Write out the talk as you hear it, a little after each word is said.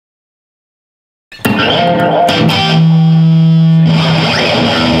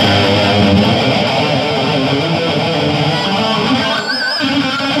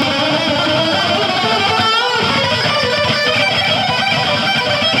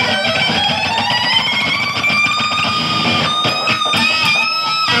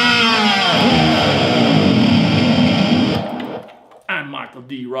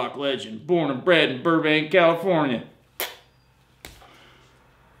legend, born and bred in Burbank, California.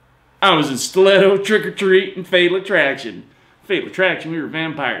 I was in Stiletto, Trick or Treat, and Fatal Attraction. Fatal Attraction, we were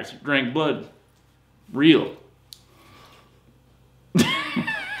vampires, drank blood. Real.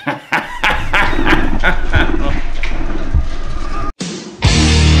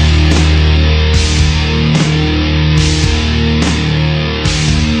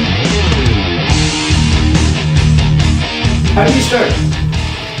 How did you start?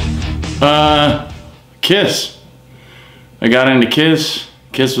 Kiss. I got into Kiss.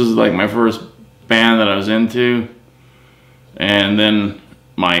 Kiss was like my first band that I was into. And then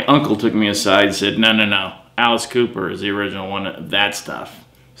my uncle took me aside and said, no, no, no. Alice Cooper is the original one of that stuff.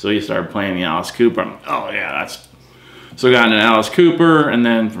 So he started playing the Alice Cooper. I'm like, oh yeah, that's... So I got into Alice Cooper, and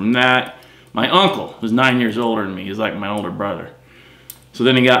then from that, my uncle was 9 years older than me. He's like my older brother. So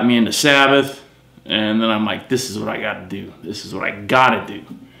then he got me into Sabbath, and then I'm like, this is what I gotta do. This is what I gotta do.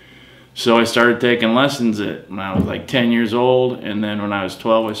 So I started taking lessons when I was like 10 years old, and then when I was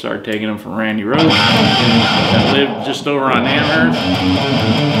 12, I started taking them from Randy Rhoads. I lived just over on Amherst.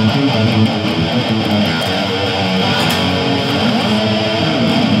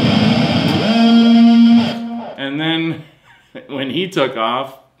 And then when he took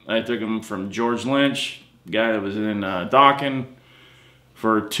off, I took him from George Lynch, the guy that was in Dawkin,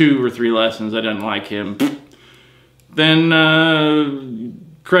 for 2 or 3 lessons. I didn't like him. Then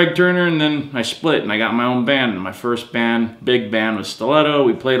Craig Turner, and then I split and I got my own band. And my first band, big band, was Stiletto.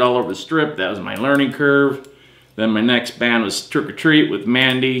 We played all over the Strip. That was my learning curve. Then my next band was Trick or Treat with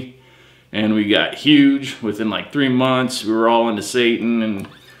Mandy, and we got huge within like 3 months. We were all into Satan and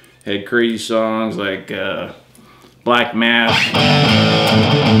had crazy songs like Black Mass.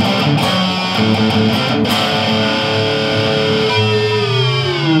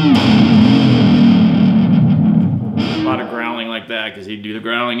 Because he'd do the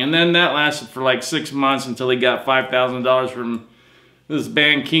growling, and then that lasted for like 6 months until he got $5,000 from this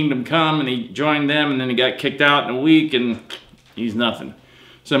band Kingdom Come, and he joined them, and then he got kicked out in a week, and he's nothing.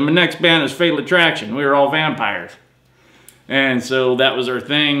 So my next band is Fatal Attraction. We were all vampires, and so that was our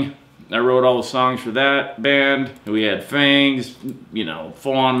thing. I wrote all the songs for that band. We had fangs, you know,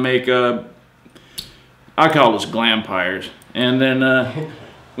 full-on makeup. I call us glampires. And then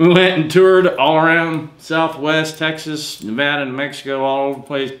we went and toured all around Southwest, Texas, Nevada, New Mexico, all over the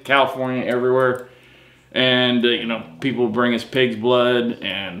place, California, everywhere. And, you know, people would bring us pig's blood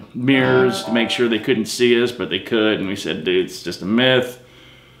and mirrors to make sure they couldn't see us, but they could. And we said, dude, it's just a myth.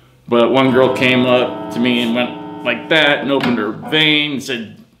 But one girl came up to me and went like that and opened her vein and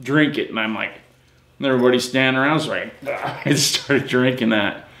said, drink it. And I'm like, and everybody's standing around, so I just started drinking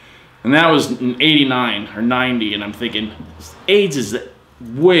that. And that was in 89 or 90, and I'm thinking, AIDS is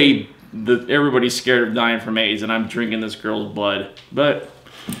everybody's scared of dying from AIDS, and I'm drinking this girl's blood. But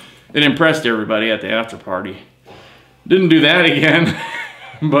it impressed everybody at the after party. Didn't do that again.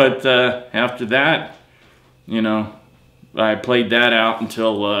 But after that, you know, I played that out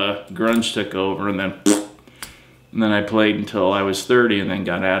until grunge took over, and then I played until I was 30 and then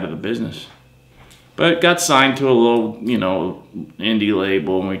got out of the business. But got signed to a little, you know, indie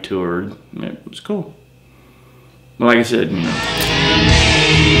label, and we toured. It was cool. But like I said, you know.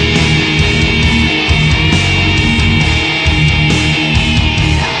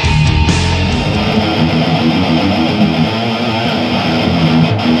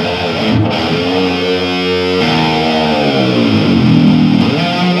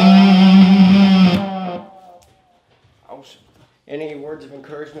 Any words of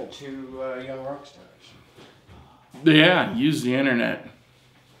encouragement to young rock stars? Yeah, use the internet.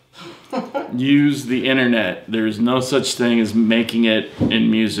 Use the internet. There's no such thing as making it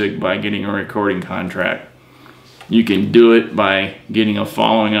in music by getting a recording contract. You can do it by getting a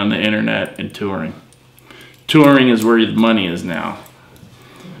following on the internet and touring. Touring is where the money is now.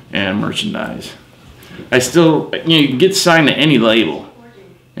 And merchandise. You can get signed to any label.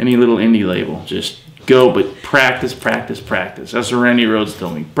 Any little indie label. Just go, but practice, practice, practice. That's what Randy Rhoads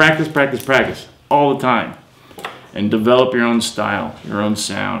told me. Practice, practice, practice. All the time. And develop your own style, your own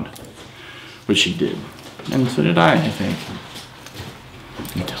sound. Which he did. And so did I think.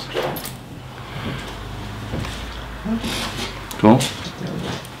 You tell me. Cool?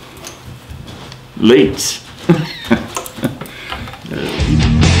 Late.